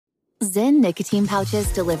Zyn nicotine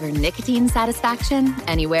pouches deliver nicotine satisfaction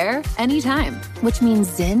anywhere, anytime, which means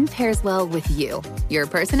Zyn pairs well with you, your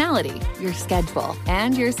personality, your schedule,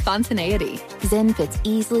 and your spontaneity. Zyn fits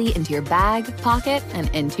easily into your bag, pocket, and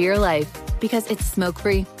into your life because it's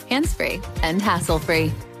smoke-free, hands-free, and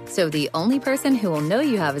hassle-free. So the only person who will know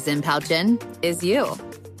you have a Zyn pouch in is you.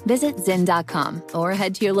 Visit Zyn.com or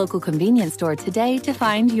head to your local convenience store today to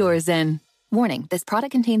find your Zyn. Warning, this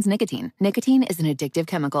product contains nicotine. Nicotine is an addictive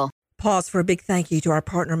chemical. Pause for a big thank you to our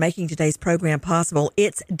partner making today's program possible.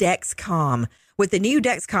 It's Dexcom. With the new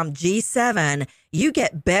Dexcom G7, you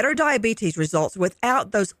get better diabetes results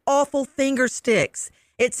without those awful finger sticks.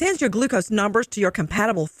 It sends your glucose numbers to your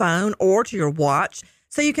compatible phone or to your watch,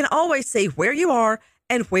 so you can always see where you are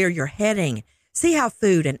and where you're heading. See how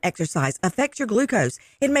food and exercise affects your glucose.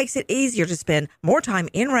 It makes it easier to spend more time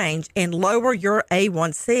in range and lower your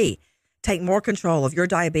A1C. Take more control of your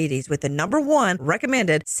diabetes with the #1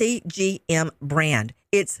 recommended CGM brand.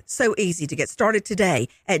 It's so easy to get started today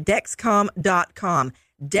at Dexcom.com.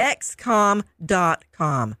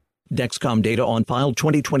 Dexcom.com. Dexcom data on file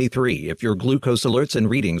 2023. If your glucose alerts and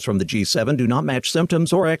readings from the G7 do not match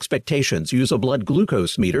symptoms or expectations, use a blood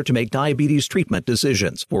glucose meter to make diabetes treatment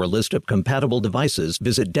decisions. For a list of compatible devices,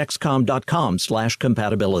 visit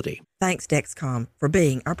Dexcom.com/compatibility. Thanks, Dexcom, for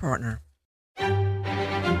being our partner.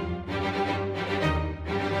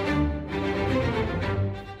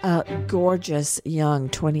 A gorgeous young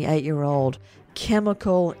 28-year-old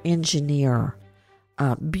chemical engineer,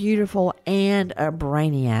 beautiful and a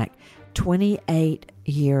brainiac, 28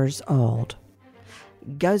 years old,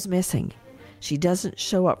 goes missing. She doesn't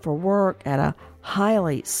show up for work at a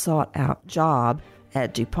highly sought-out job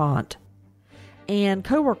at DuPont. And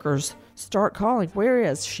coworkers start calling, where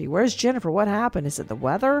is she? Where's Jennifer? What happened? Is it the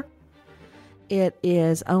weather? It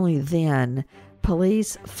is only then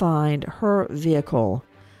police find her vehicle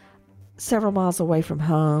several miles away from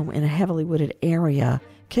home in a heavily wooded area.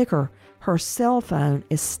 Kicker, her cell phone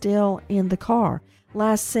is still in the car.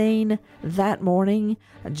 Last seen that morning,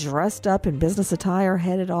 dressed up in business attire,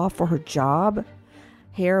 headed off for her job,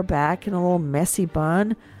 hair back in a little messy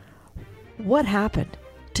bun. What happened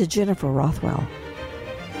to Jennifer Rothwell?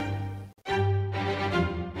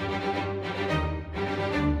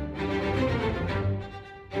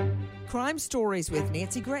 Crime Stories with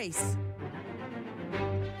Nancy Grace.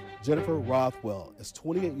 Jennifer Rothwell is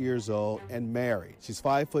 28 years old and married. She's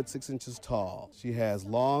 5 foot 6 inches tall. She has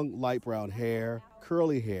long, light brown hair,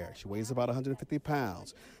 curly hair. She weighs about 150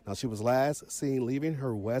 pounds. Now, she was last seen leaving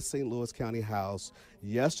her West St. Louis County house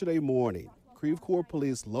yesterday morning. Creve Coeur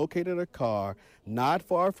police located a car not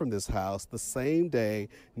far from this house the same day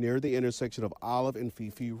near the intersection of Olive and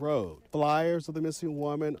Fifi Road. Flyers of the missing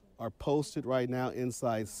woman are posted right now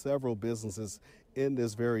inside several businesses in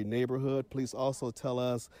this very neighborhood. Police also tell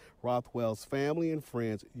us Rothwell's family and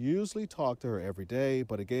friends usually talk to her every day,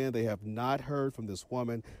 but again, they have not heard from this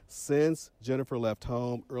woman since Jennifer left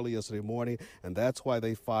home early yesterday morning, and that's why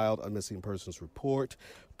they filed a missing persons report.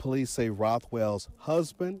 Police say Rothwell's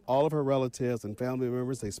husband, all of her relatives and family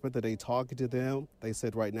members, they spent the day talking to them. They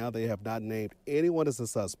said right now they have not named anyone as a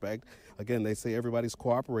suspect. Again, they say everybody's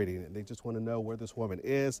cooperating and they just want to know where this woman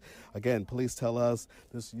is. Again, police tell us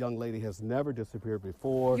this young lady has never disappeared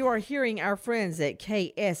before. You are hearing our friends at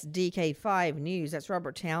KSDK5 News. That's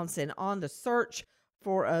Robert Townsend on the search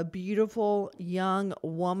for a beautiful young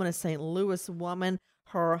woman, a St. Louis woman,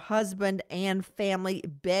 her husband and family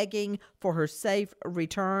begging for her safe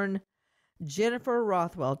return. Jennifer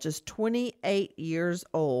Rothwell, just 28 years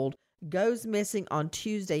old, goes missing on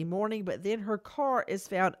Tuesday morning, but then her car is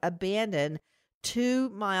found abandoned 2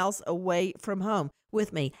 miles away from home.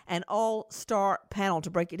 With me, an all-star panel to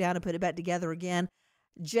break it down and put it back together again.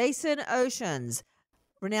 Jason Oceans,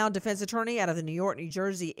 renowned defense attorney out of the New York, New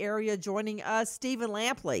Jersey area, joining us. Stephen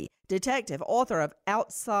Lampley, detective, author of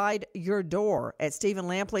Outside Your Door at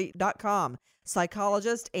StephenLampley.com.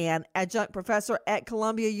 Psychologist and adjunct professor at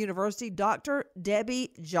Columbia University, Dr.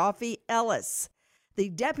 Debbie Joffe-Ellis. The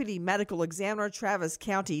deputy medical examiner, Travis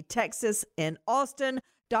County, Texas, in Austin,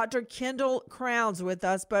 Dr. Kendall Crowns with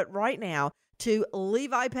us. But right now, to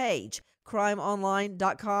Levi Page,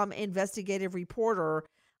 crimeonline.com investigative reporter.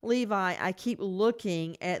 Levi, I keep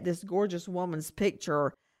looking at this gorgeous woman's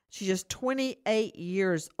picture. She's just 28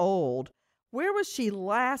 years old. Where was she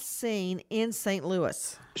last seen in St.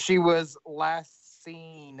 Louis? She was last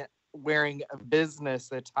seen wearing a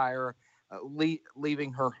business attire,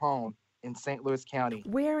 leaving her home in St. Louis County.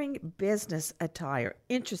 Wearing business attire.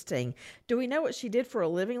 Interesting. Do we know what she did for a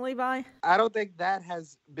living, Levi? I don't think that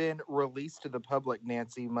has been released to the public,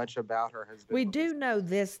 Nancy. Much about her has been We released. do know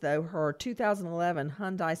this, though. Her 2011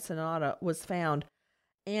 Hyundai Sonata was found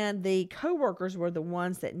and the coworkers were the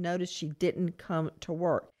ones that noticed she didn't come to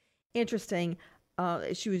work. Interesting,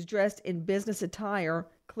 she was dressed in business attire,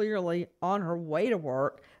 clearly on her way to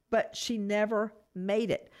work, but she never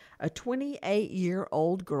made it. A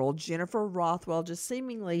 28-year-old girl, Jennifer Rothwell, just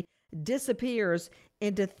seemingly disappears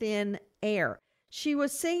into thin air. She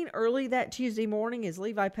was seen early that Tuesday morning, as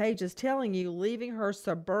Levi Page is telling you, leaving her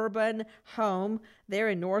suburban home there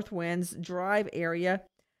in North Winds Drive area.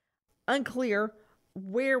 Unclear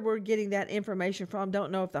where we're getting that information from.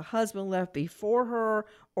 Don't know if the husband left before her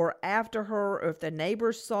or after her, or if the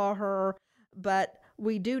neighbors saw her, but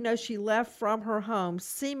we do know she left from her home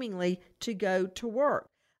seemingly to go to work.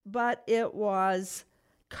 But it was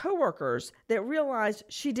coworkers that realized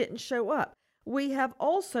she didn't show up. We have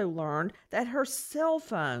also learned that her cell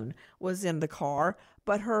phone was in the car,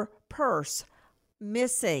 but her purse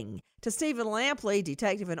missing. To Stephen Lampley,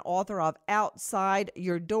 detective and author of Outside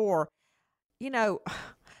Your Door, you know,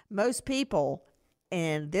 most people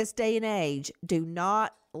in this day and age do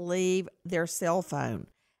not leave their cell phone.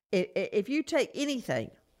 If you take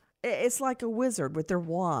anything, it's like a wizard with their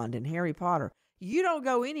wand in Harry Potter. You don't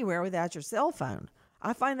go anywhere without your cell phone.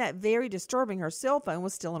 I find that very disturbing. Her cell phone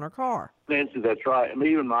was still in her car. Nancy, that's right. I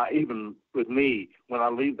mean, even with me, when I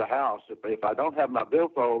leave the house, if I don't have my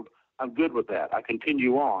billfold, I'm good with that. I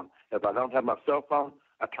continue on. If I don't have my cell phone,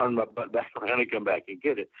 I turn my butt back around and come back and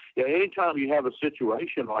get it. Yeah, anytime you have a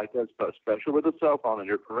situation like that, especially with a cell phone, and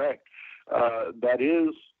you're correct, that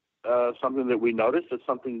is something that we notice. It's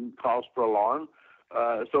something cause for alarm.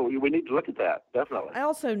 So we need to look at that, definitely. I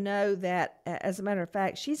also know that, as a matter of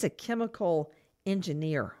fact, she's a chemical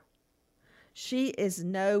engineer. She is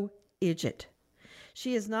no idiot.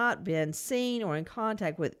 She has not been seen or in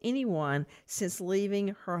contact with anyone since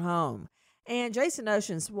leaving her home. And Jason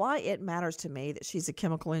Oceans, why it matters to me that she's a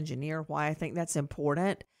chemical engineer, why I think that's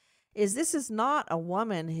important, is this is not a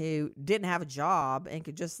woman who didn't have a job and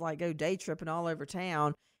could just like go day tripping all over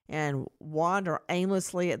town and wander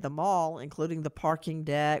aimlessly at the mall, including the parking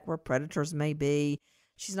deck where predators may be.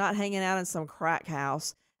 She's not hanging out in some crack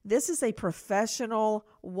house. This is a professional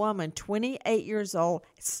woman, 28 years old,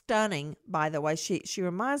 stunning, by the way. She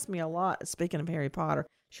reminds me a lot, speaking of Harry Potter,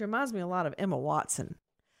 she reminds me a lot of Emma Watson,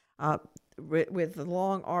 with the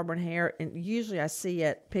long auburn hair, and usually I see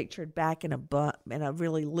it pictured back in a bun, in a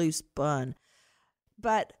really loose bun.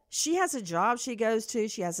 But she has a job she goes to.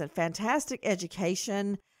 She has a fantastic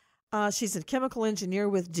education. She's a chemical engineer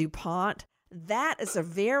with DuPont. That is a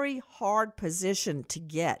very hard position to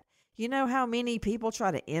get. You know how many people try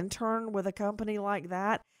to intern with a company like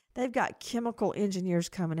that? They've got chemical engineers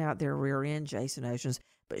coming out their rear end, Jason Oceans,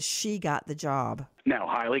 but she got the job. No,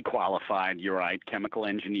 highly qualified. You're right. Chemical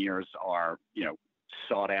engineers are,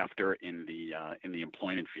 sought after in the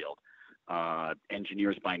employment field.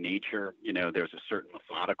 Engineers by nature, there's a certain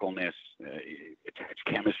methodicalness, attached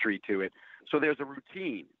chemistry to it. So there's a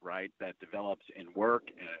routine, right, that develops in work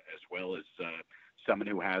as well as someone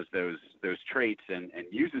who has those traits and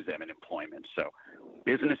uses them in employment. So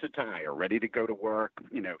business attire, ready to go to work,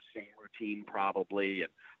 same routine probably, and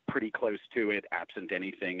pretty close to it, absent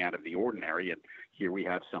anything out of the ordinary. And here we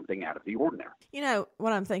have something out of the ordinary.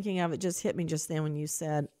 What I'm thinking of, it just hit me just then when you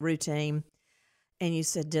said routine and you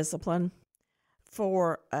said discipline.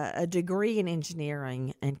 For a degree in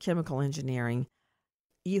engineering and chemical engineering,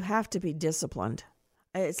 you have to be disciplined.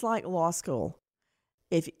 It's like law school.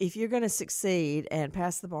 If you're going to succeed and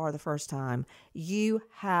pass the bar the first time, you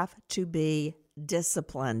have to be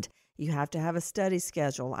disciplined. You have to have a study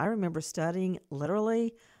schedule. I remember studying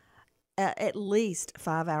literally at least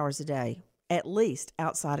 5 hours a day, at least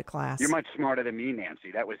outside of class. You're much smarter than me,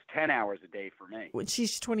 Nancy. That was 10 hours a day for me. When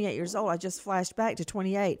she's 28 years old, I just flashed back to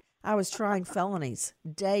 28. I was trying felonies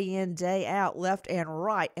day in, day out, left and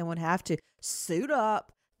right, and would have to suit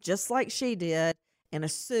up just like she did in a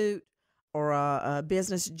suit or a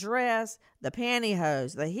business dress, the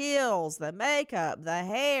pantyhose, the heels, the makeup, the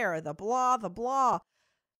hair, the blah,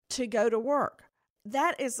 to go to work.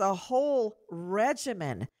 That is a whole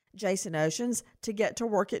regimen, Jason Oceans, to get to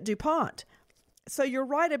work at DuPont. So you're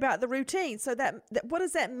right about the routine. So that what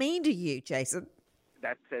does that mean to you, Jason?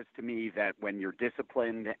 That says to me that when you're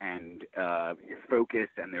disciplined and you're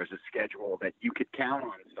focused and there's a schedule, that you could count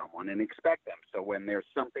on someone and expect them. So when there's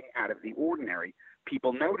something out of the ordinary,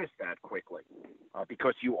 people notice that quickly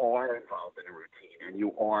because you are involved in a routine and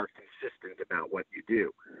you are consistent about what you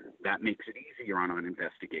do. That makes it easier on an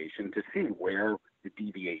investigation to see where the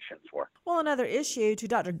deviations were. Well, another issue to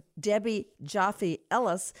Dr. Debbie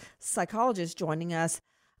Jaffe-Ellis, psychologist, joining us.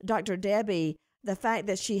 Dr. Debbie, the fact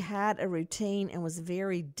that she had a routine and was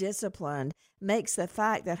very disciplined makes the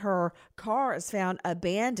fact that her car is found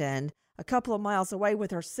abandoned a couple of miles away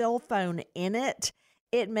with her cell phone in it,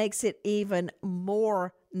 it makes it even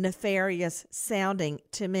more nefarious sounding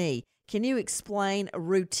to me. Can you explain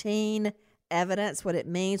routine evidence, what it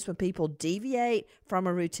means when people deviate from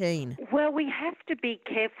a routine? Well, we have to be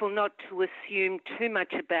careful not to assume too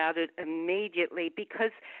much about it immediately,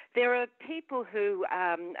 because there are people who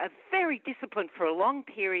are very disciplined for a long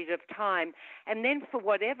period of time, and then for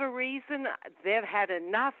whatever reason, they've had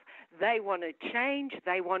enough, they want to change,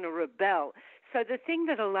 they want to rebel. So the thing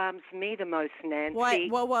that alarms me the most, Nancy...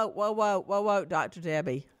 Wait, whoa, Dr.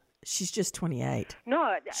 Debbie. She's just 28.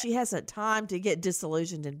 No. She hasn't time to get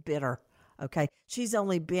disillusioned and bitter, okay? She's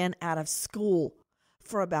only been out of school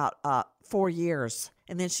for about 4 years,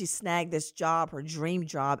 and then she snagged this job, her dream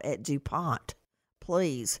job at DuPont.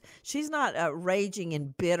 Please. She's not raging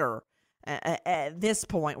and bitter at this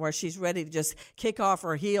point where she's ready to just kick off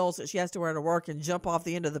her heels that she has to wear to work and jump off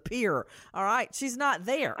the end of the pier. All right? She's not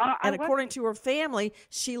there. And according to her family,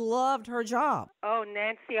 she loved her job. Oh,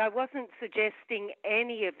 Nancy, I wasn't suggesting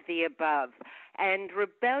any of the above. And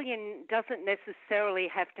rebellion doesn't necessarily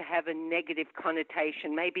have to have a negative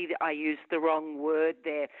connotation. Maybe I used the wrong word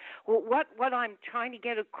there. Well, what I'm trying to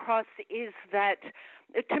get across is that,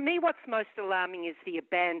 to me, what's most alarming is the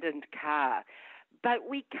abandoned car. But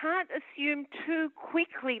we can't assume too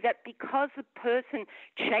quickly that because a person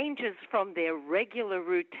changes from their regular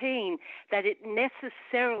routine, that it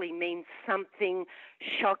necessarily means something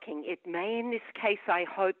shocking. It may in this case, I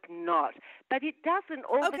hope not. But it doesn't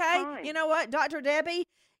all the time. Okay, you know what, Dr. Debbie?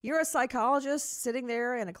 You're a psychologist sitting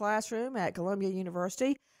there in a classroom at Columbia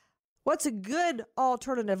University. What's a good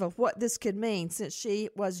alternative of what this could mean, since she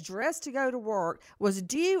was dressed to go to work, was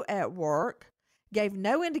due at work, gave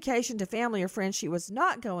no indication to family or friends she was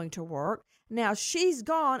not going to work. Now she's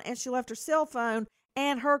gone and she left her cell phone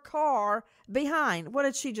and her car behind. What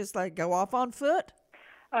did she just go off on foot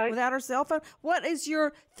without her cell phone? What is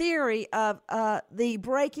your theory of the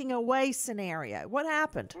breaking away scenario? What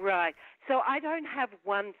happened? Right. So I don't have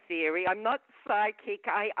one theory. I'm not psychic.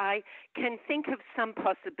 I can think of some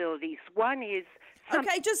possibilities. One is...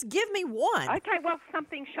 Okay, just give me one. Okay, well,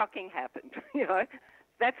 something shocking happened,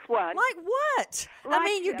 That's one. Like what? I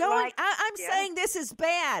mean, you're going... I'm saying this is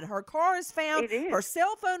bad. Her car is found. It is. Her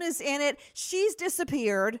cell phone is in it. She's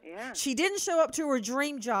disappeared. Yeah. She didn't show up to her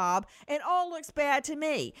dream job. It all looks bad to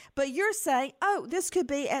me. But you're saying, this could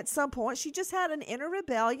be at some point she just had an inner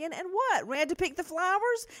rebellion and what? Ran to pick the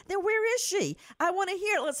flowers? Then where is she? I want to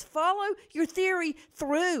hear it. Let's follow your theory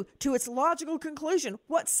through to its logical conclusion.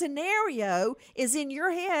 What scenario is in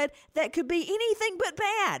your head that could be anything but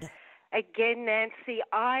bad? Again, Nancy,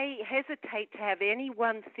 I hesitate to have any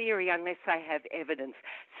one theory unless I have evidence.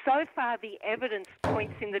 So far, the evidence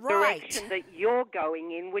points in the direction that you're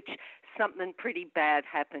going in, which something pretty bad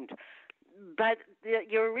happened. But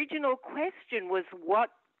your original question was, what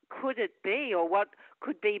could it be, or what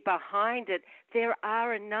could be behind it? There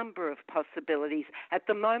are a number of possibilities. At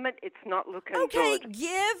the moment, it's not looking good. Okay,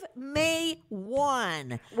 give me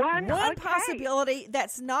one. One okay. Possibility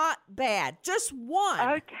that's not bad. Just one.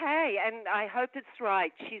 Okay, and I hope it's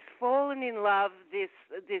right. She's fallen in love.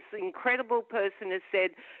 This incredible person has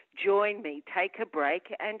said, join me, take a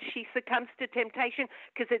break, and she succumbs to temptation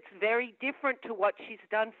because it's very different to what she's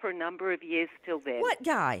done for a number of years till then. What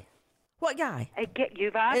guy? What guy?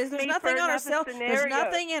 You've asked There's me nothing for on her another scenario. There's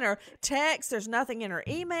nothing in her text. There's nothing in her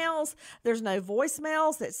emails. There's no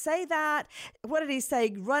voicemails that say that. What did he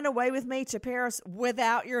say? Run away with me to Paris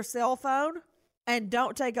without your cell phone and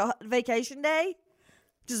don't take a vacation day?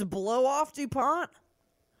 Just blow off DuPont?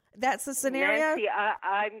 That's the scenario? Nancy,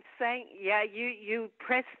 I'm saying, you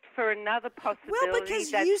pressed for another possibility. Well,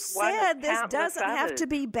 because you said this doesn't have to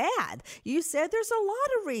be bad. You said there's a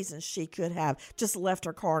lot of reasons she could have just left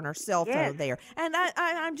her car and her cell phone there. And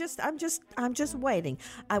I'm just waiting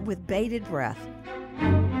with bated breath.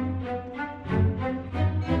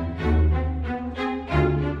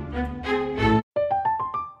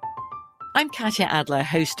 I'm Katya Adler,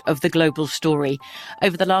 host of The Global Story.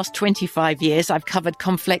 Over the last 25 years, I've covered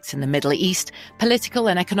conflicts in the Middle East, political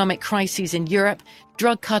and economic crises in Europe,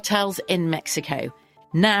 drug cartels in Mexico.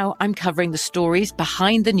 Now I'm covering the stories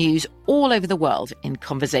behind the news all over the world in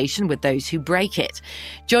conversation with those who break it.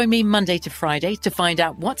 Join me Monday to Friday to find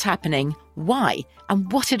out what's happening, why,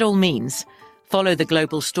 and what it all means. Follow The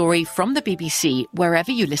Global Story from the BBC wherever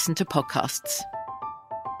you listen to podcasts.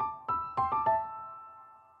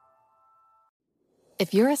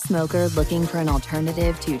 If you're a smoker looking for an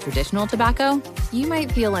alternative to traditional tobacco, you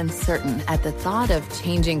might feel uncertain at the thought of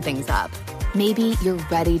changing things up. Maybe you're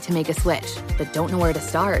ready to make a switch, but don't know where to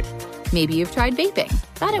start. Maybe you've tried vaping,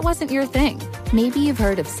 thought it wasn't your thing. Maybe you've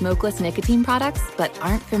heard of smokeless nicotine products, but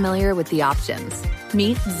aren't familiar with the options.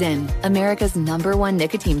 Meet Zyn, America's #1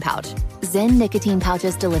 nicotine pouch. Zyn nicotine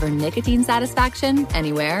pouches deliver nicotine satisfaction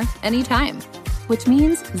anywhere, anytime. Which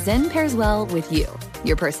means Zyn pairs well with you,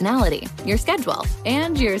 your personality, your schedule,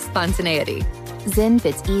 and your spontaneity. Zyn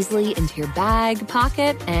fits easily into your bag,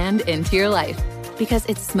 pocket, and into your life. Because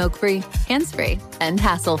it's smoke-free, hands-free, and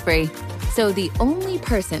hassle-free. So the only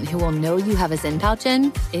person who will know you have a Zyn pouch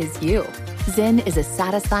in is you. Zyn is a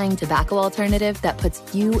satisfying tobacco alternative that puts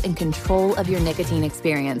you in control of your nicotine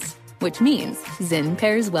experience, which means Zyn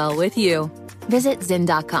pairs well with you. Visit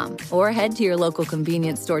Zyn.com or head to your local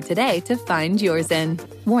convenience store today to find your Zyn.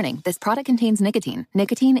 Warning, this product contains nicotine.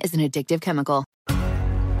 Nicotine is an addictive chemical.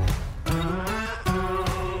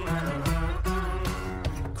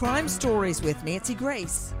 Crime Stories with Nancy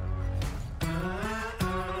Grace.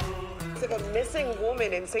 Of a missing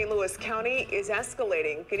woman in St. Louis County is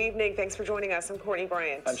escalating. Good evening. Thanks for joining us. I'm Courtney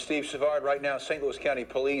Bryant. I'm Steve Savard. Right now, St. Louis County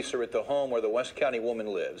police are at the home where the West County woman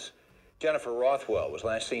lives. Jennifer Rothwell was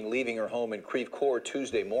last seen leaving her home in Creve Coeur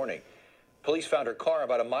Tuesday morning. Police found her car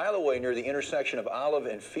about a mile away near the intersection of Olive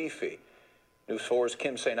and Fifi. News 4's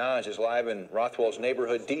Kim St. Ange is live in Rothwell's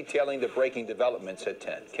neighborhood detailing the breaking developments at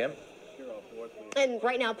 10. Kim? And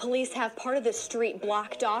right now, police have part of the street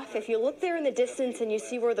blocked off. If you look there in the distance and you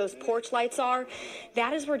see where those porch lights are,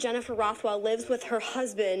 that is where Jennifer Rothwell lives with her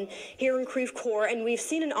husband here in Creve Coeur. And we've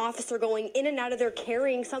seen an officer going in and out of there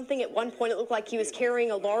carrying something. At one point, it looked like he was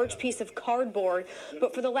carrying a large piece of cardboard.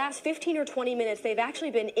 But for the last 15 or 20 minutes, they've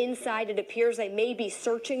actually been inside. It appears they may be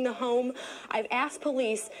searching the home. I've asked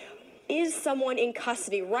police, is someone in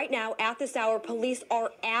custody? Right now, at this hour, police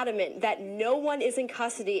are adamant that no one is in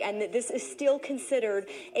custody and that this is still considered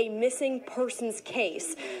a missing persons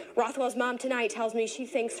case. Rothwell's mom tonight tells me she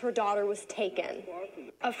thinks her daughter was taken.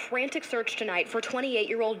 A frantic search tonight for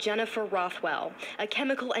 28-year-old Jennifer Rothwell, a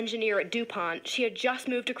chemical engineer at DuPont. She had just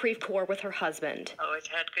moved to Creve Coeur with her husband. Always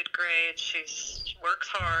had good grades. She works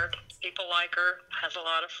hard. People like her. Has a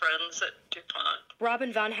lot of friends at DuPont.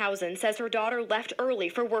 Robin Von Hausen says her daughter left early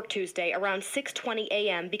for work Tuesday around 6:20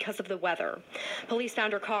 a.m. because of the weather. Police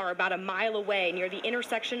found her car about a mile away near the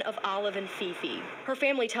intersection of Olive and Fifi. Her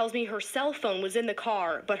family tells me her cell phone was in the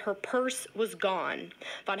car, but her purse was gone.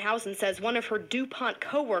 Von Hausen says one of her DuPont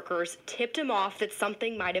co-workers tipped him off that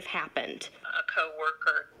something might have happened. A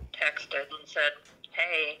co-worker texted and said,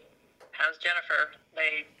 "Hey, how's Jennifer?"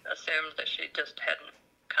 They assumed that she just hadn't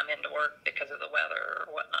come into work because of the weather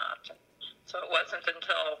or whatnot. So it wasn't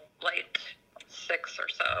until late 6 or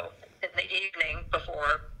so in the evening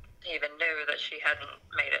before he even knew that she hadn't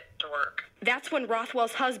made it to work. That's when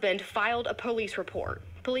Rothwell's husband filed a police report.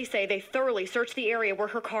 Police say they thoroughly searched the area where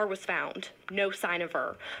her car was found. No sign of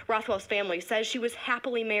her. Rothwell's family says she was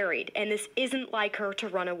happily married, and this isn't like her to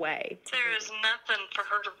run away. There is nothing for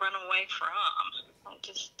her to run away from.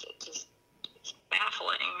 It's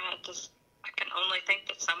baffling. I can only think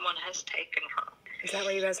that someone has taken her. Is that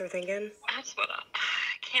what you guys are thinking? That's what I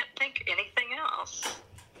can't think anything else.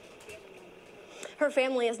 Her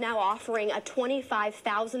family is now offering a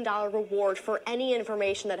 $25,000 reward for any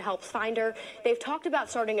information that helps find her. They've talked about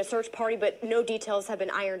starting a search party, but no details have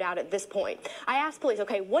been ironed out at this point. I asked police,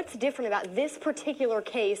 okay, what's different about this particular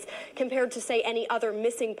case compared to, say, any other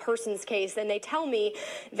missing persons case? And they tell me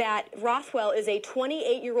that Rothwell is a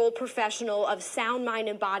 28-year-old professional of sound mind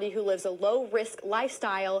and body who lives a low-risk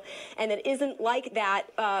lifestyle, and it isn't like that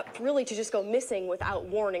really to just go missing without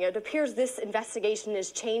warning. It appears this investigation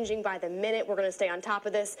is changing by the minute. We're going to stay on top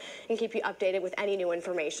of this and keep you updated with any new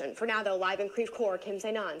information. For now, though, live in Creve Coeur, Kim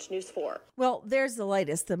St. Ange, News 4. Well, there's the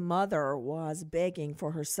latest. The mother was begging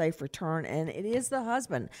for her safe return, and it is the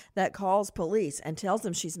husband that calls police and tells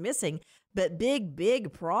them she's missing. But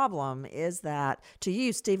big problem is that, to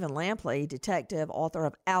you, Stephen Lampley, detective, author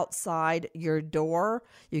of Outside Your Door,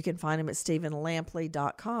 you can find him at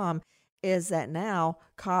StephenLampley.com, is that now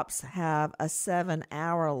cops have a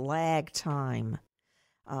 7-hour lag time.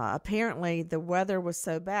 Apparently, the weather was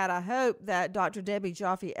so bad. I hope that Dr. Debbie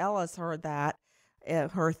Joffe-Ellis heard that,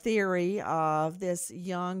 her theory of this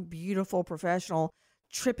young, beautiful professional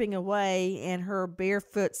tripping away in her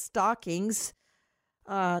barefoot stockings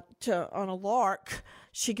on a lark.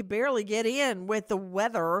 She could barely get in with the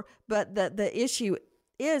weather, but the issue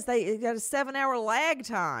is they got a 7-hour lag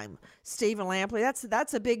time. Stephen Lampley,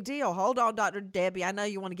 that's a big deal. Hold on, Dr. Debbie. I know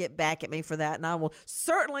you want to get back at me for that, and I will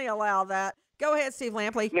certainly allow that. Go ahead, Steve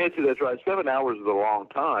Lampley. Nancy, that's right. 7 hours is a long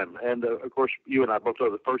time, and of course, you and I both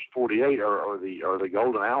know the first 48 are the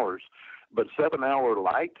golden hours. But 7-hour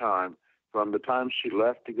lag time from the time she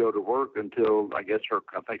left to go to work until I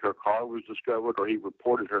think her car was discovered or he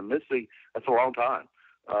reported her missing. That's a long time.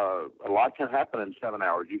 A lot can happen in 7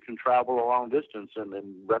 hours. You can travel a long distance, and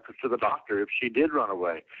in reference to the doctor, if she did run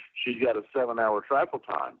away, she's got a 7-hour travel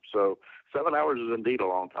time. So 7 hours is indeed a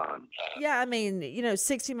long time. Yeah, I mean,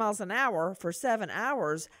 60 miles an hour for 7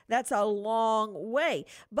 hours, that's a long way.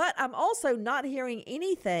 But I'm also not hearing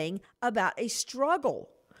anything about a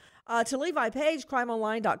struggle. To Levi Page,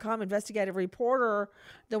 crimeonline.com investigative reporter,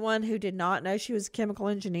 the one who did not know she was a chemical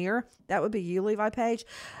engineer, that would be you, Levi Page.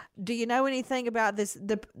 Do you know anything about this,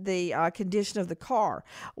 the condition of the car?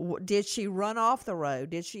 Did she run off the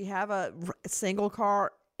road? Did she have a single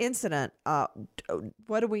car incident?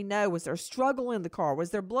 What do we know? Was there struggle in the car?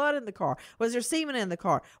 Was there blood in the car? Was there semen in the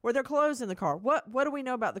car? Were there clothes in the car? What do we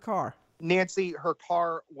know about the car? Nancy, her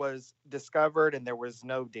car was discovered and there was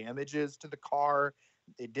no damages to the car.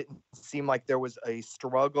 It didn't seem like there was a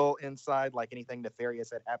struggle inside, like anything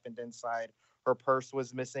nefarious had happened inside. Her purse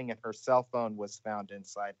was missing and her cell phone was found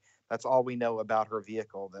inside. That's all we know about her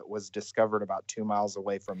vehicle that was discovered about 2 miles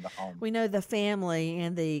away from the home. We know the family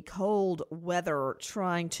and the cold weather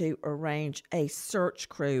trying to arrange a search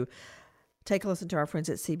crew. Take a listen to our friends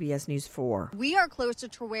at CBS News 4. We are closer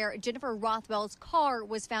to where Jennifer Rothwell's car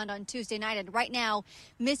was found on Tuesday night. And right now,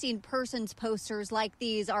 missing persons posters like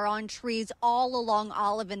these are on trees all along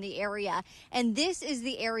Olive in the area. And this is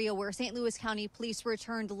the area where St. Louis County Police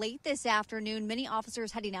returned late this afternoon. Many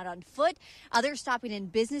officers heading out on foot, others stopping in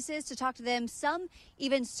businesses to talk to them, some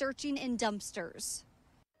even searching in dumpsters.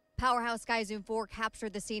 Powerhouse Sky Zoom 4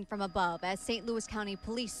 captured the scene from above as St. Louis County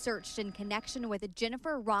Police searched in connection with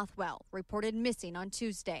Jennifer Rothwell, reported missing on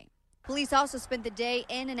Tuesday. Police also spent the day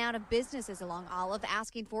in and out of businesses along Olive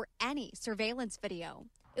asking for any surveillance video.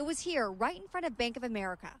 It was here, right in front of Bank of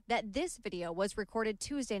America, that this video was recorded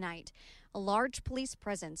Tuesday night. A large police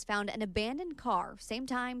presence found an abandoned car, same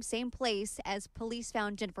time, same place as police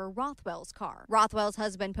found Jennifer Rothwell's car. Rothwell's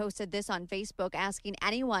husband posted this on Facebook, asking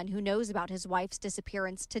anyone who knows about his wife's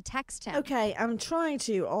disappearance to text him. Okay, I'm trying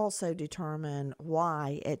to also determine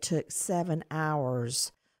why it took 7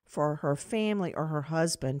 hours for her family or her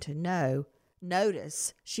husband to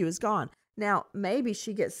notice she was gone. Now, maybe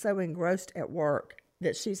she gets so engrossed at work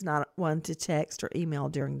that she's not one to text or email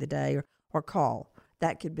during the day or call.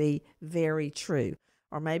 That could be very true.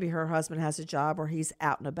 Or maybe her husband has a job where he's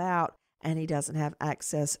out and about and he doesn't have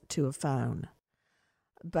access to a phone.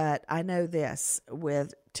 But I know this,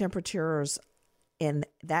 with temperatures in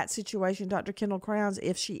that situation, Dr. Kendall Crowns,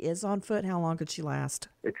 if she is on foot, how long could she last?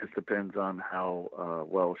 It just depends on how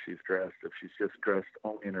well she's dressed. If she's just dressed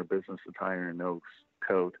only in her business attire and no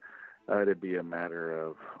coat, it'd be a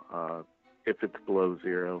matter of, if it's below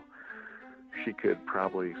zero, she could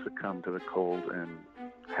probably succumb to the cold in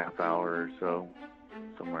half hour or so,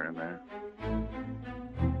 somewhere in there.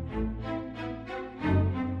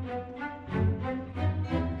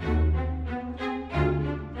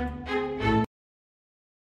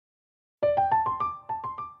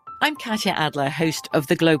 I'm Katya Adler, host of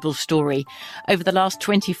The Global Story. Over the last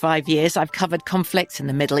 25 years, I've covered conflicts in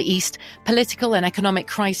the Middle East, political and economic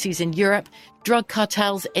crises in Europe, drug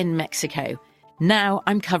cartels in Mexico. Now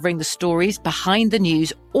I'm covering the stories behind the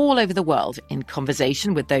news all over the world in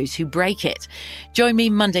conversation with those who break it. Join me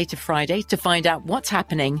Monday to Friday to find out what's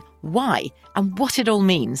happening, why, and what it all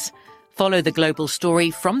means. Follow The Global Story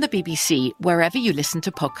from the BBC wherever you listen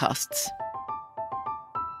to podcasts.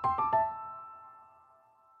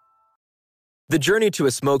 The journey to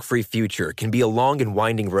a smoke-free future can be a long and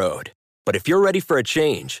winding road. But if you're ready for a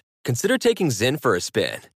change, consider taking Zyn for a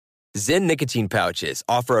spin. Zyn nicotine pouches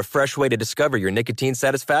offer a fresh way to discover your nicotine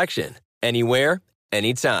satisfaction. Anywhere,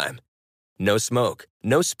 anytime. No smoke,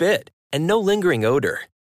 no spit, and no lingering odor.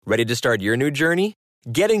 Ready to start your new journey?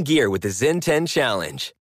 Get in gear with the Zyn 10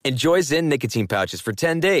 Challenge. Enjoy Zyn nicotine pouches for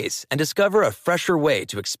 10 days and discover a fresher way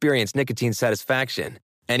to experience nicotine satisfaction.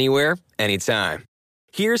 Anywhere, anytime.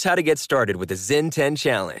 Here's how to get started with the Zyn 10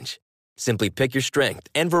 Challenge. Simply pick your strength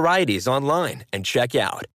and varieties online and check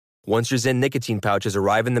out. Once your Zyn nicotine pouches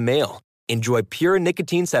arrive in the mail, enjoy pure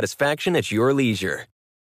nicotine satisfaction at your leisure.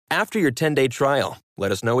 After your 10-day trial,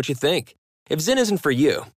 let us know what you think. If Zyn isn't for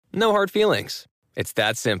you, no hard feelings. It's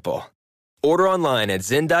that simple. Order online at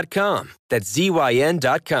Zyn.com, that's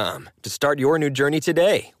ZYN.com, to start your new journey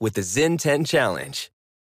today with the Zyn 10 Challenge.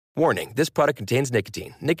 Warning, this product contains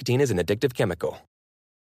nicotine. Nicotine is an addictive chemical.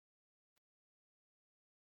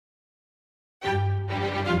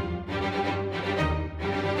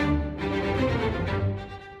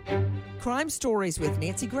 Crime Stories with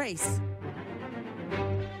Nancy Grace.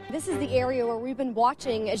 This this is the area where we've been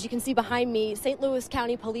watching, as you can see behind me, St. Louis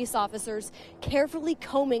County police officers carefully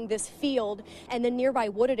combing this field and the nearby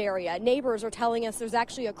wooded area. Neighbors are telling us there's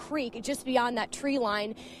actually a creek just beyond that tree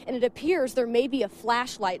line, and it appears there may be a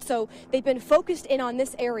flashlight. So they've been focused in on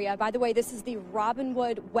this area. By the way, this is the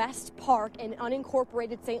Robinwood West Park in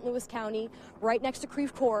unincorporated St. Louis County, right next to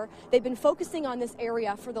Creve Coeur. They've been focusing on this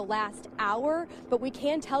area for the last hour, but we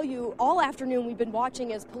can tell you all afternoon we've been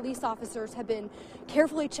watching as police officers have been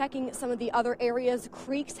carefully checking some of the other areas.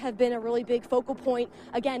 Creeks have been a really big focal point,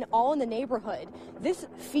 again, all in the neighborhood. This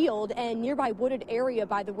field and nearby wooded area,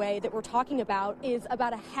 by the way, that we're talking about is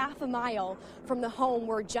about a half a mile from the home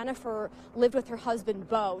where Jennifer lived with her husband,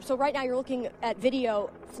 Bo. So right now you're looking at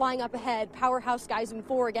video flying up ahead, Powerhouse Geismar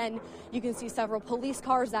 4. Again, you can see several police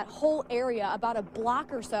cars, that whole area, about a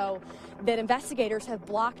block or so that investigators have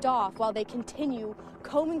blocked off while they continue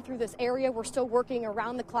combing through this area. We're still working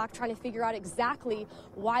around the clock trying to figure out exactly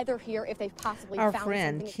why they're here, if they've possibly Our found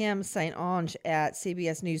friend something. Kim St. Onge at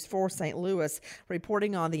CBS News 4 St. Louis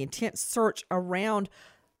reporting on the intense search around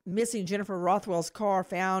missing Jennifer Rothwell's car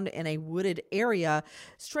found in a wooded area.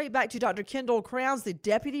 Straight back to Dr. Kendall Crowns, the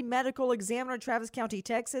Deputy Medical Examiner in Travis County,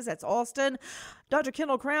 Texas. That's Austin. Dr.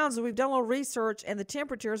 Kendall Crowns, we've done a little research, and the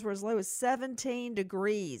temperatures were as low as 17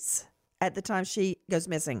 degrees at the time she goes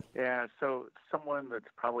missing. Yeah, so someone that's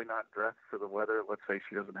probably not dressed for the weather, let's say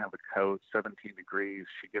she doesn't have a coat, 17 degrees,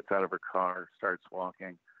 she gets out of her car, starts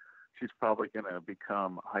walking, she's probably going to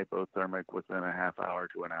become hypothermic within a half hour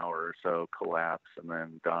to an hour or so, collapse, and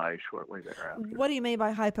then die shortly thereafter. What do you mean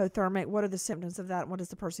by hypothermic? What are the symptoms of that? What does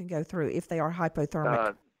the person go through if they are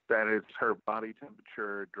hypothermic? That is, her body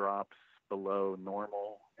temperature drops below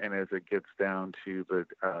normal, and as it gets down to the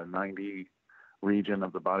 90 region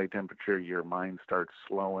of the body temperature, your mind starts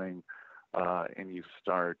slowing, and you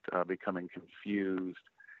start becoming confused.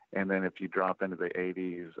 And then if you drop into the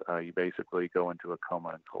 80s, you basically go into a coma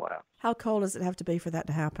and collapse. How cold does it have to be for that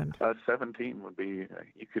to happen? 17 would be,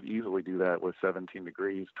 you could easily do that with 17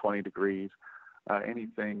 degrees, 20 degrees,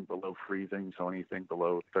 anything below freezing, so anything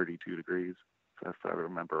below 32 degrees. If I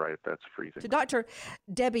remember right, that's freezing. To Dr.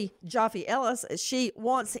 Debbie Joffe-Ellis, she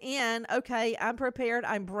wants in. Okay, I'm prepared.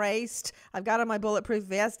 I'm braced. I've got on my bulletproof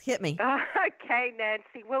vest. Hit me. Okay,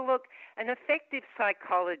 Nancy. Well, look, an effective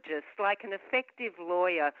psychologist, like an effective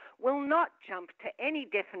lawyer, will not jump to any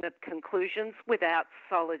definite conclusions without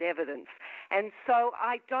solid evidence. And so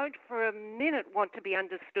I don't for a minute want to be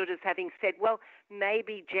understood as having said, well,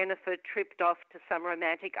 maybe Jennifer tripped off to some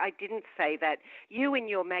romantic. I didn't say that. You, in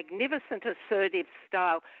your magnificent assertive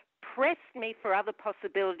style, pressed me for other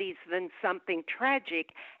possibilities than something tragic,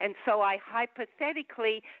 and so I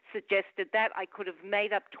hypothetically suggested that I could have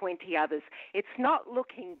made up 20 others. It's not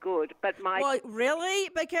looking good, but Well,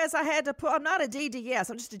 really? Because I had to I'm not a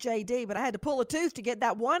DDS, I'm just a JD, but I had to pull a tooth to get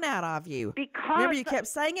that one out of you. Because remember, you kept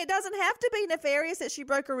saying it doesn't have to be nefarious that she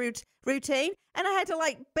broke her routine, and I had to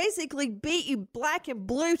basically beat you black and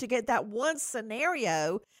blue to get that one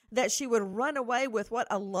scenario that she would run away with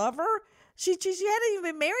a lover. She hadn't even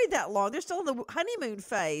been married that long. They're still in the honeymoon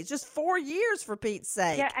phase. Just 4 years, for Pete's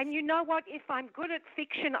sake. Yeah, and you know what? If I'm good at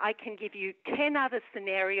fiction, I can give you 10 other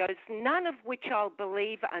scenarios, none of which I'll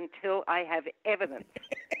believe until I have evidence.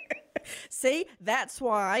 See, that's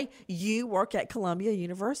why you work at Columbia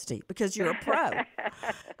University, because you're a pro.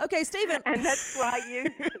 Okay, Stephen. And that's why you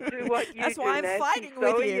do what you do. That's why I'm fighting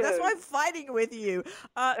with you. That's why I'm fighting with you.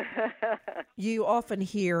 You often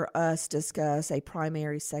hear us discuss a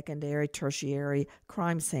primary, secondary, tertiary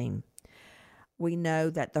crime scene. We know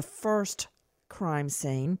that the first crime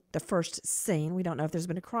scene, we don't know if there's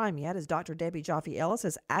been a crime yet, as Dr. Debbie Joffe-Ellis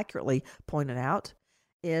has accurately pointed out,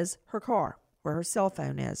 is her car, where her cell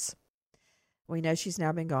phone is. We know she's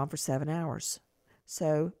now been gone for 7 hours.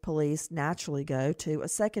 So police naturally go to a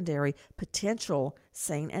secondary potential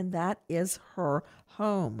scene, and that is her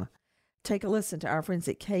home. Take a listen to our friends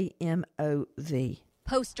at KMOV.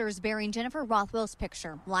 Posters bearing Jennifer Rothwell's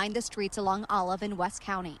picture lined the streets along Olive in West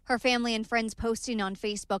County. Her family and friends posting on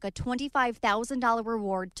Facebook a $25,000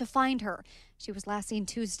 reward to find her. She was last seen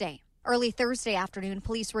Tuesday. Early Thursday afternoon,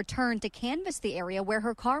 police returned to canvass the area where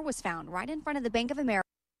her car was found, right in front of the Bank of America.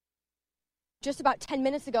 Just about 10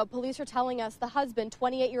 minutes ago, police are telling us the husband,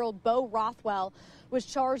 28-year-old Bo Rothwell, was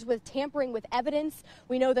charged with tampering with evidence.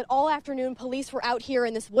 We know that all afternoon police were out here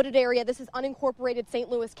in this wooded area. This is unincorporated St.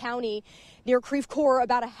 Louis County near Creve Coeur,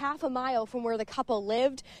 about a half a mile from where the couple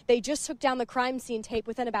lived. They just took down the crime scene tape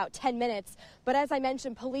within about 10 minutes. But as I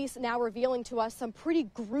mentioned, police now revealing to us some pretty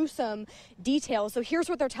gruesome details. So here's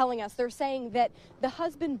what they're telling us. They're saying that the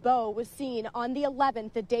husband, Bo, was seen on the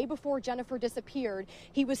 11th, the day before Jennifer disappeared.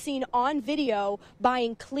 He was seen on video video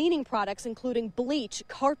buying cleaning products, including bleach,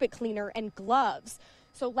 carpet cleaner, and gloves.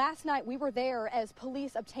 So last night we were there as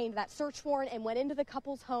police obtained that search warrant and went into the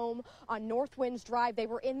couple's home on North Winds Drive. They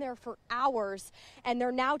were in there for hours, and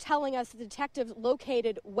they're now telling us the detectives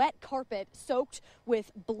located wet carpet soaked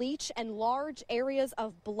with bleach and large areas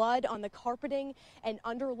of blood on the carpeting and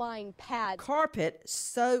underlying pads. Carpet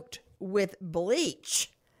soaked with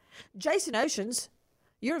bleach. Jason Oceans,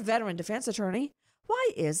 you're a veteran defense attorney. Why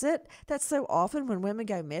is it that so often when women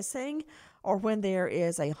go missing or when there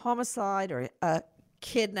is a homicide or a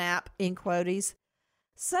kidnap, in quotes,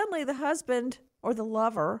 suddenly the husband or the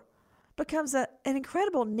lover becomes an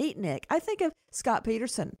incredible neatnik? I think of Scott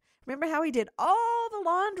Peterson. Remember how he did all the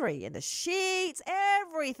laundry and the sheets,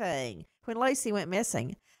 everything, when Lacey went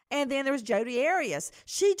missing. And then there was Jodi Arias.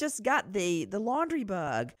 She just got the laundry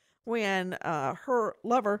bug when her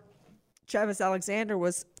lover, Travis Alexander,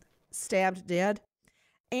 was stabbed dead.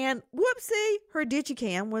 And whoopsie, her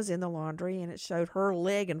digicam was in the laundry and it showed her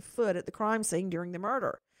leg and foot at the crime scene during the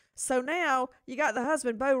murder. So now you got the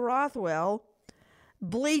husband, Bo Rothwell,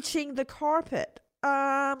 bleaching the carpet.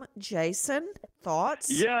 Jason, thoughts?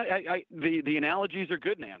 Yeah, the analogies are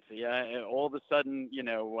good, Nancy. All of a sudden,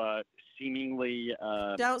 seemingly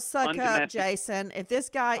don't suck up, Jason. If this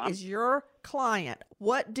guy is your client,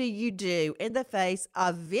 what do you do in the face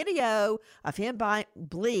of video of him buying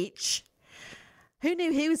bleach? Who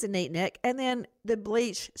knew he was a neatnik? And then the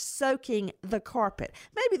bleach soaking the carpet.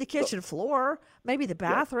 Maybe the kitchen floor, maybe the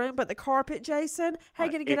bathroom, but the carpet, Jason? How are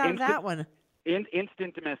you going to get out of that one?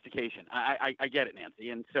 Instant domestication. I get it,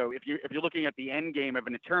 Nancy. And so if you're looking at the end game of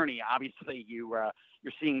an attorney, obviously you're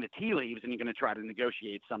seeing the tea leaves and you're going to try to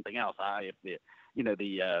negotiate something else. If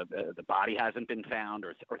the body hasn't been found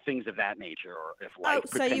or things of that nature, or if life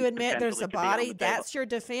so you admit there's a body? That's your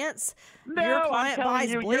defense? No, your client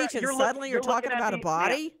buys bleach and suddenly you're talking about a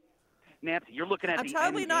body? Nancy, you're looking at I'm the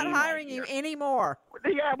totally end not game hiring right you here. anymore.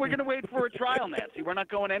 Yeah, we're going to wait for a trial, Nancy. We're not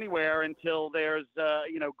going anywhere until there's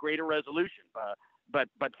greater resolution. But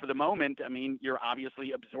for the moment, I mean, you're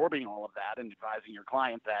obviously absorbing all of that and advising your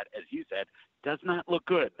client that, as you said, does not look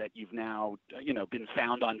good that you've now been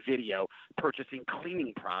found on video purchasing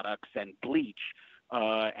cleaning products and bleach,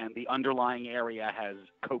 and the underlying area has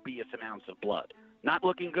copious amounts of blood. Not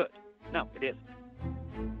looking good. No, it isn't.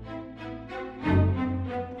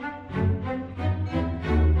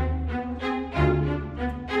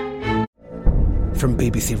 From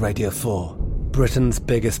BBC Radio 4, Britain's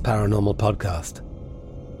biggest paranormal podcast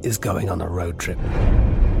is going on a road trip.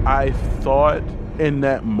 I thought in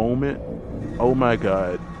that moment, oh my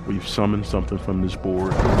God, we've summoned something from this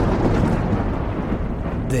board.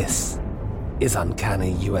 This is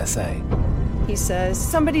Uncanny USA. He says,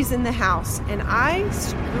 somebody's in the house, and I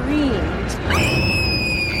screamed.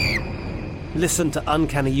 Listen to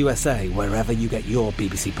Uncanny USA wherever you get your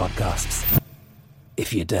BBC podcasts,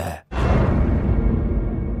 if you dare.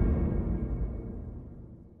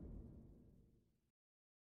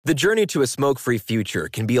 The journey to a smoke-free future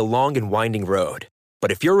can be a long and winding road.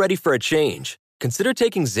 But if you're ready for a change, consider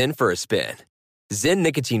taking Zyn for a spin. Zyn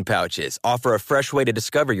nicotine pouches offer a fresh way to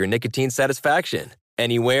discover your nicotine satisfaction.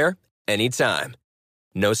 Anywhere, anytime.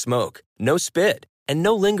 No smoke, no spit, and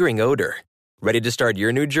no lingering odor. Ready to start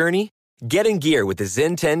your new journey? Get in gear with the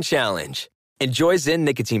Zyn 10 Challenge. Enjoy Zyn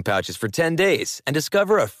nicotine pouches for 10 days and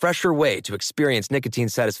discover a fresher way to experience nicotine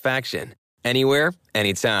satisfaction. Anywhere,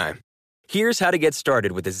 anytime. Here's how to get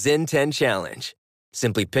started with the Zyn 10 Challenge.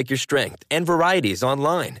 Simply pick your strength and varieties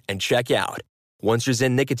online and check out. Once your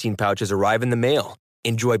Zyn nicotine pouches arrive in the mail,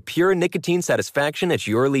 enjoy pure nicotine satisfaction at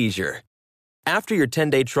your leisure. After your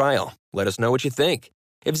 10-day trial, let us know what you think.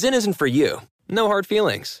 If Zyn isn't for you, no hard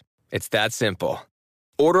feelings. It's that simple.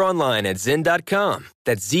 Order online at Zyn.com,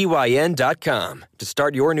 that's ZYN.com, to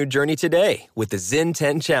start your new journey today with the Zyn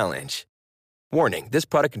 10 Challenge. Warning, this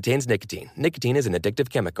product contains nicotine. Nicotine is an addictive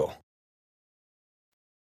chemical.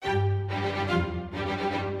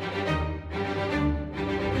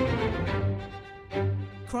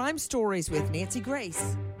 Crime Stories with Nancy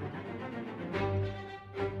Grace.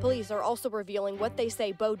 Police are also revealing what they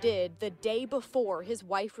say Bo did the day before his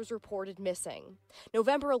wife was reported missing.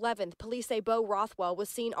 November 11th, police say Bo Rothwell was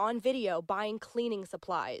seen on video buying cleaning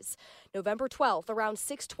supplies. November 12th, around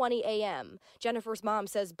 6:20 a.m., Jennifer's mom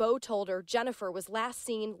says Bo told her Jennifer was last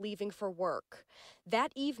seen leaving for work.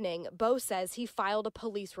 That evening, Bo says he filed a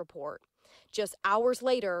police report. Just hours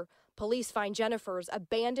later, Police find Jennifer's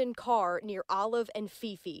abandoned car near Olive and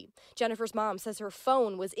Fifi. Jennifer's mom says her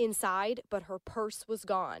phone was inside, but her purse was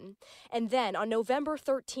gone. And then on November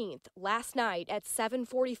 13th, last night at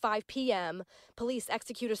 7:45 p.m., police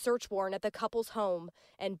execute a search warrant at the couple's home,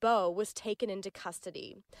 and Bo was taken into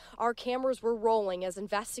custody. Our cameras were rolling as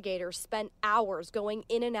investigators spent hours going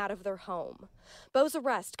in and out of their home. Bo's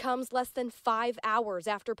arrest comes less than 5 hours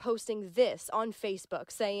after posting this on Facebook,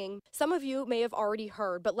 saying, "Some of you may have already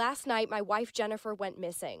heard, but last night my wife Jennifer went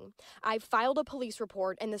missing. I've filed a police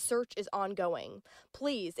report and the search is ongoing.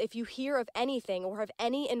 Please, if you hear of anything or have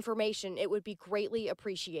any information, it would be greatly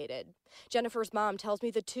appreciated." Jennifer's mom tells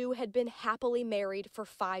me the two had been happily married for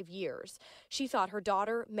 5 years. She thought her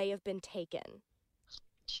daughter may have been taken.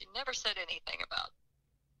 She never said anything about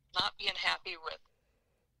not being happy with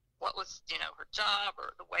what was, her job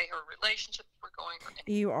or the way her relationships were going.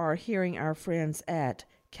 You are hearing our friends at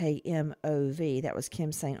KMOV. That was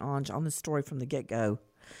Kim St. Onge on the story from the get-go.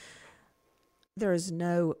 There is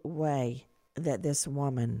no way that this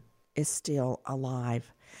woman is still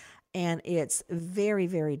alive. And it's very,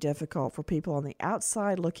 very difficult for people on the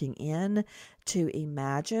outside looking in to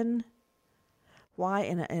imagine why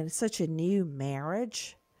in such a new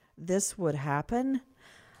marriage this would happen.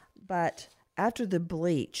 But after the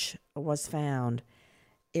bleach was found,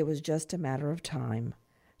 it was just a matter of time.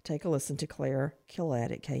 Take a listen to Claire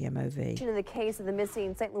Killett at KMOV. In the case of the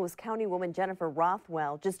missing St. Louis County woman Jennifer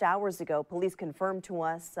Rothwell, just hours ago, police confirmed to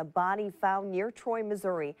us a body found near Troy,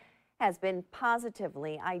 Missouri, has been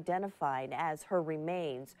positively identified as her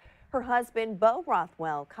remains. Her husband, Bo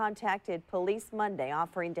Rothwell, contacted police Monday,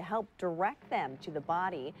 offering to help direct them to the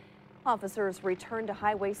body. Officers returned to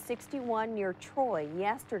Highway 61 near Troy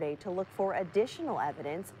yesterday to look for additional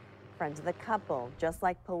evidence. Friends of the couple, just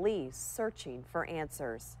like police, searching for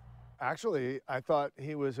answers. Actually, I thought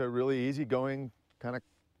he was a really easygoing, kind of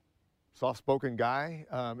soft-spoken guy,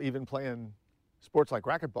 even playing sports like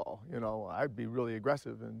racquetball. I'd be really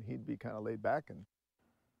aggressive and he'd be kind of laid back. And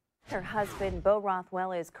her husband, Bo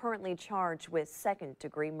Rothwell, is currently charged with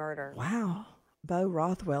second-degree murder. Wow. Bo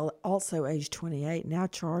Rothwell, also aged 28, now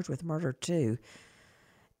charged with murder too,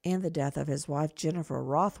 and the death of his wife, Jennifer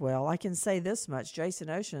Rothwell. I can say this much. Jason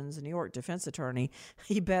Oceans, a New York defense attorney,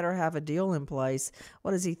 he better have a deal in place. What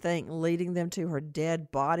does he think? Leading them to her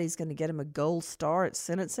dead body is going to get him a gold star at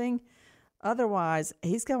sentencing? Otherwise,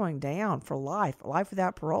 he's going down for life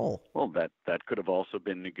without parole. Well, that could have also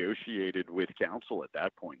been negotiated with counsel at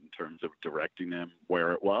that point in terms of directing them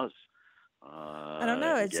where it was. I don't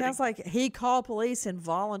know. It sounds like he called police and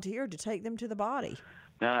volunteered to take them to the body.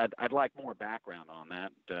 I'd like more background on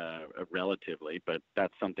that relatively, but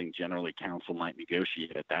that's something generally counsel might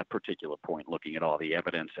negotiate at that particular point, looking at all the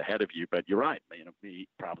evidence ahead of you. But you're right. We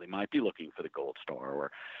probably might be looking for the gold star,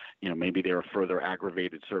 or, maybe there are further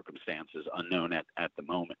aggravated circumstances unknown at the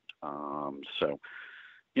moment.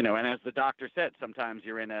 And as the doctor said, sometimes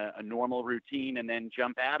you're in a normal routine and then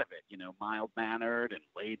jump out of it, mild-mannered and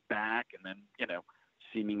laid back, and then,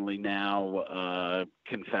 seemingly now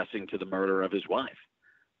confessing to the murder of his wife.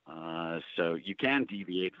 So you can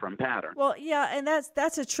deviate from pattern. Well, yeah, and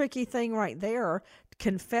that's a tricky thing right there,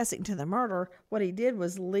 confessing to the murder. What he did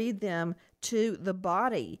was lead them to the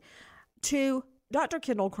body. To Dr.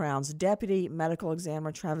 Kendall Crowns, Deputy Medical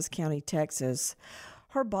Examiner, Travis County, Texas,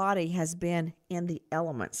 her body has been in the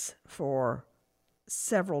elements for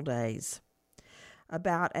several days,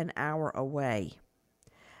 about an hour away.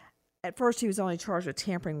 At first, he was only charged with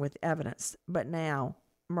tampering with evidence, but now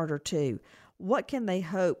murder too. What can they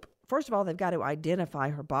hope? First of all, they've got to identify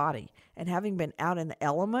her body. And having been out in the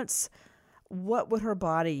elements, what would her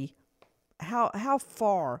body, how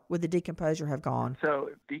far would the decomposure have gone? So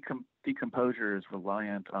decomposure is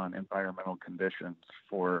reliant on environmental conditions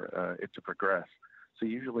for it to progress. So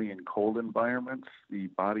usually in cold environments, the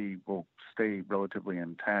body will stay relatively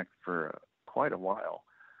intact for quite a while.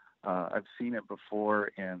 I've seen it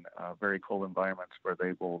before in very cold environments where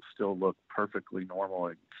they will still look perfectly normal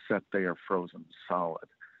except they are frozen solid.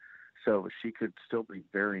 So she could still be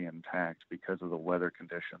very intact because of the weather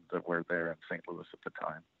conditions that were there in St. Louis at the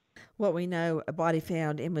time. What we know, a body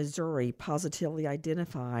found in Missouri positively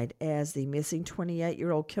identified as the missing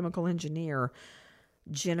 28-year-old chemical engineer,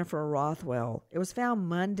 Jennifer Rothwell. It was found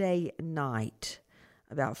Monday night,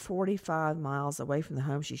 about 45 miles away from the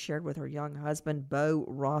home she shared with her young husband, Bo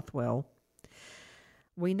Rothwell.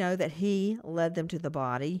 We know that he led them to the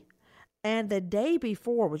body. And the day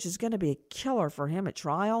before, which is going to be a killer for him at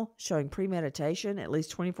trial, showing premeditation at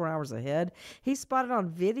least 24 hours ahead, he spotted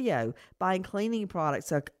on video buying cleaning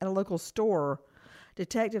products at a local store.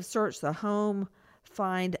 Detectives searched the home,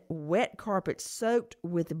 find wet carpet soaked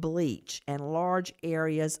with bleach and large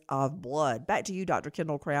areas of blood. Back to you, Dr.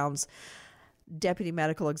 Kendall Crowns, Deputy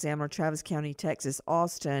Medical Examiner, Travis County, Texas,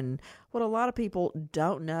 Austin. What a lot of people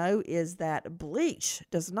don't know is that bleach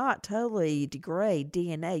does not totally degrade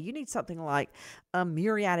DNA. You need something like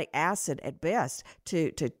muriatic acid at best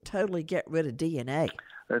to totally get rid of DNA.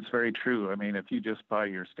 That's very true. I mean, if you just buy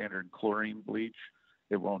your standard chlorine bleach,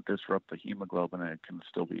 it won't disrupt the hemoglobin and it can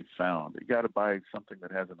still be found. You got to buy something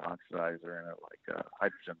that has an oxidizer in it, like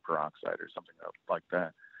hydrogen peroxide or something like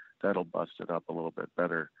that. That'll bust it up a little bit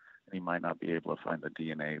better, and you might not be able to find the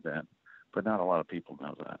DNA then. But not a lot of people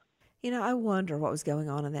know that. You know, I wonder what was going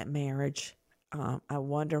on in that marriage. I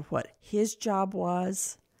wonder what his job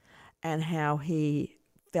was and how he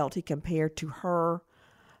felt he compared to her,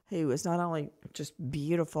 who was not only just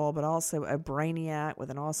beautiful, but also a brainiac with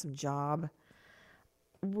an awesome job.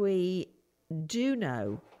 We do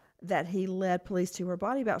know that he led police to her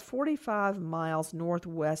body about 45 miles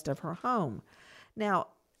northwest of her home. Now,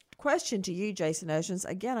 question to you, Jason Oceans.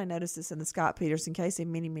 Again, I noticed this in the Scott Peterson case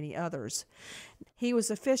and many, many others. He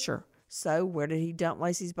was a fisher. So where did he dump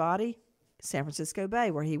Laci's body? San Francisco Bay,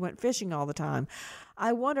 where he went fishing all the time.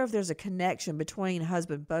 I wonder if there's a connection between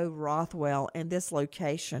husband Bo Rothwell and this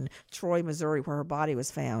location, Troy, Missouri, where her body was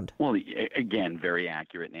found. Well, again, very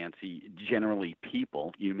accurate, Nancy. Generally,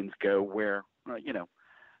 humans go where,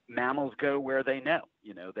 mammals go where they know.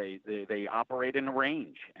 They operate in a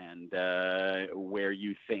range, and where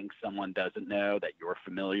you think someone doesn't know that you're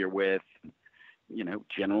familiar with,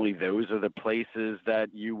 generally those are the places that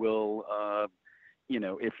you will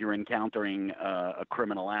if you're encountering a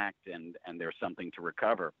criminal act and there's something to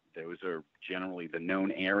recover, those are generally the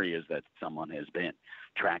known areas that someone has been.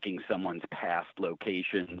 Tracking someone's past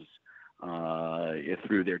locations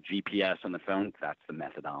through their GPS on the phone, that's the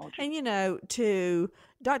methodology. And, to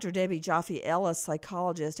Dr. Debbie Jaffe-Ellis,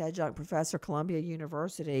 psychologist, adjunct professor, Columbia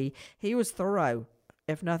University, he was thorough,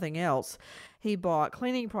 if nothing else. He bought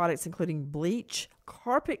cleaning products including bleach,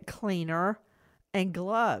 carpet cleaner, and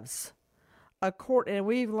gloves. And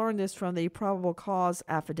we've learned this from the probable cause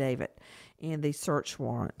affidavit in the search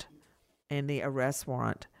warrant and the arrest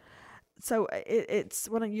warrant. So it's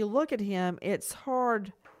when you look at him, it's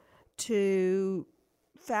hard to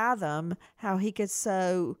fathom how he could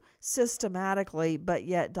so systematically but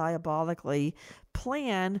yet diabolically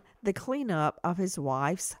plan the cleanup of his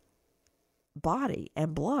wife's body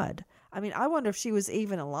and blood. I mean, I wonder if she was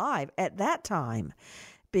even alive at that time,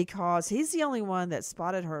 because he's the only one that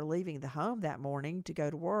spotted her leaving the home that morning to go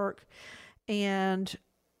to work. And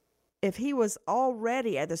if he was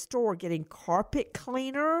already at the store getting carpet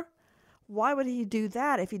cleaner, why would he do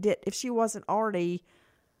that if she wasn't already,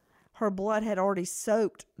 her blood had already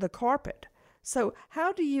soaked the carpet? So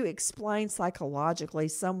how do you explain psychologically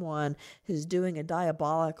someone who's doing a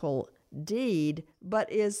diabolical deed but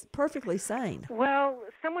is perfectly sane? Well,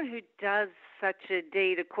 someone who does such a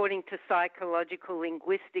deed, according to psychological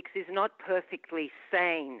linguistics, is not perfectly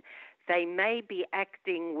sane. They may be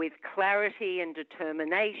acting with clarity and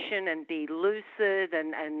determination and be lucid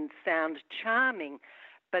and sound charming,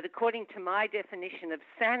 but according to my definition of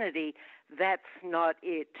sanity, that's not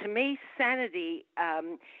it. To me, sanity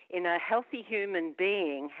in a healthy human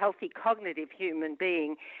being, healthy cognitive human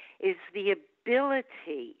being, is the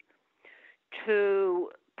ability to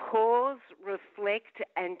pause, reflect,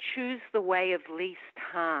 and choose the way of least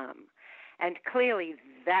harm. And clearly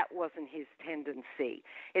that wasn't his tendency.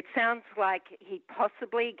 It sounds like he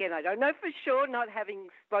possibly, again, I don't know for sure, not having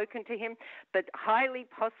spoken to him, but highly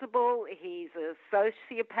possible he's a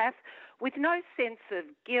sociopath with no sense of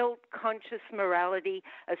guilt, conscious morality,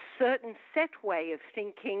 a certain set way of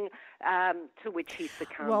thinking to which he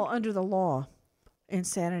succumbed. Well, under the law,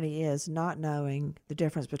 insanity is not knowing the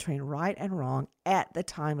difference between right and wrong at the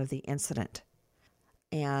time of the incident.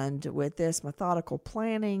 And with this methodical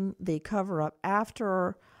planning, the cover-up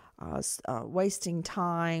after, wasting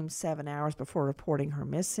time, 7 hours before reporting her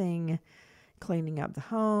missing, cleaning up the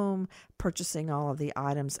home, purchasing all of the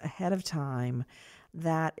items ahead of time,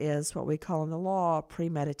 that is what we call in the law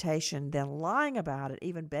premeditation. Then lying about it,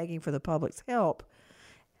 even begging for the public's help,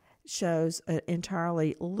 shows an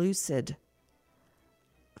entirely lucid,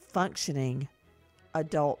 functioning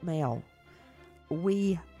adult male.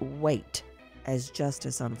 We wait as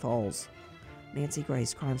justice unfolds. Nancy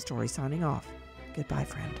Grace, Crime Story, signing off. Goodbye,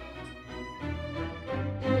 friend.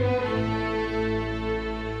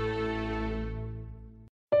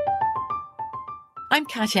 I'm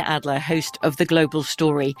Katya Adler, host of The Global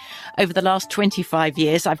Story. Over the last 25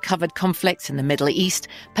 years, I've covered conflicts in the Middle East,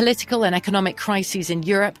 political and economic crises in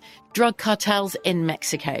Europe, drug cartels in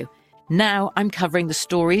Mexico. Now I'm covering the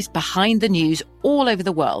stories behind the news all over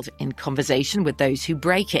the world in conversation with those who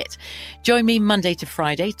break it. Join me Monday to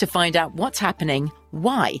Friday to find out what's happening,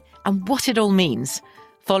 why, and what it all means.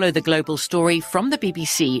 Follow The Global Story from the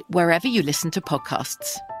BBC wherever you listen to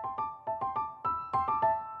podcasts.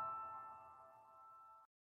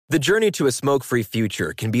 The journey to a smoke-free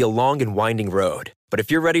future can be a long and winding road. But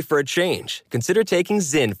if you're ready for a change, consider taking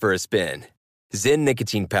Zyn for a spin. Zyn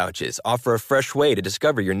nicotine pouches offer a fresh way to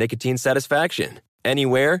discover your nicotine satisfaction.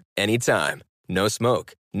 Anywhere, anytime. No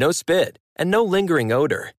smoke, no spit, and no lingering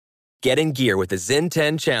odor. Get in gear with the Zyn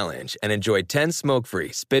 10 Challenge and enjoy 10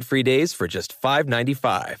 smoke-free, spit-free days for just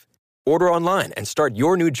 $5.95. Order online and start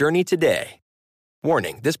your new journey today.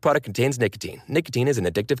 Warning, this product contains nicotine. Nicotine is an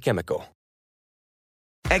addictive chemical.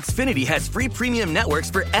 Xfinity has free premium networks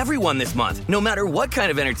for everyone this month, no matter what kind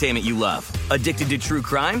of entertainment you love. Addicted to true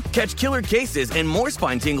crime? Catch killer cases and more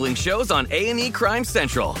spine-tingling shows on A&E Crime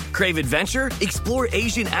Central. Crave adventure? Explore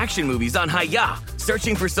Asian action movies on Hi-Ya.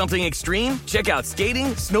 Searching for something extreme? Check out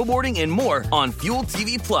skating, snowboarding, and more on Fuel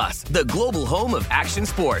TV Plus, the global home of action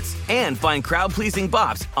sports. And find crowd-pleasing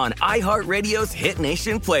bops on iHeartRadio's Hit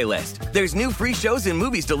Nation playlist. There's new free shows and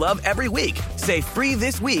movies to love every week. Say free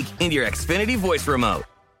this week in your Xfinity voice remote.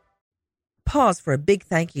 Pause for a big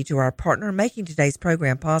thank you to our partner making today's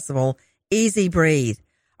program possible, Easy Breathe.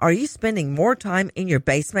 Are you spending more time in your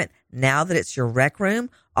basement now that it's your rec room,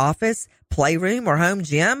 office, playroom, or home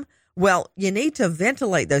gym? Well, you need to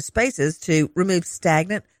ventilate those spaces to remove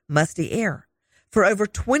stagnant, musty air. For over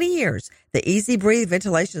 20 years, the Easy Breathe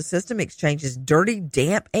ventilation system exchanges dirty,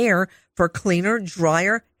 damp air for cleaner,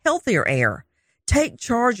 drier, healthier air. Take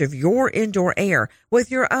charge of your indoor air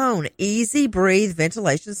with your own Easy Breathe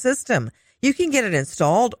ventilation system. You can get it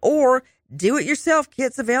installed or do-it-yourself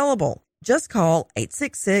kits available. Just call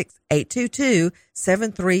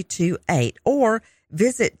 866-822-7328 or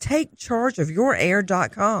visit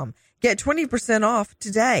TakeChargeOfYourAir.com. Get 20% off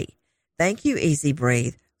today. Thank you, Easy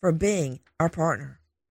Breathe, for being our partner.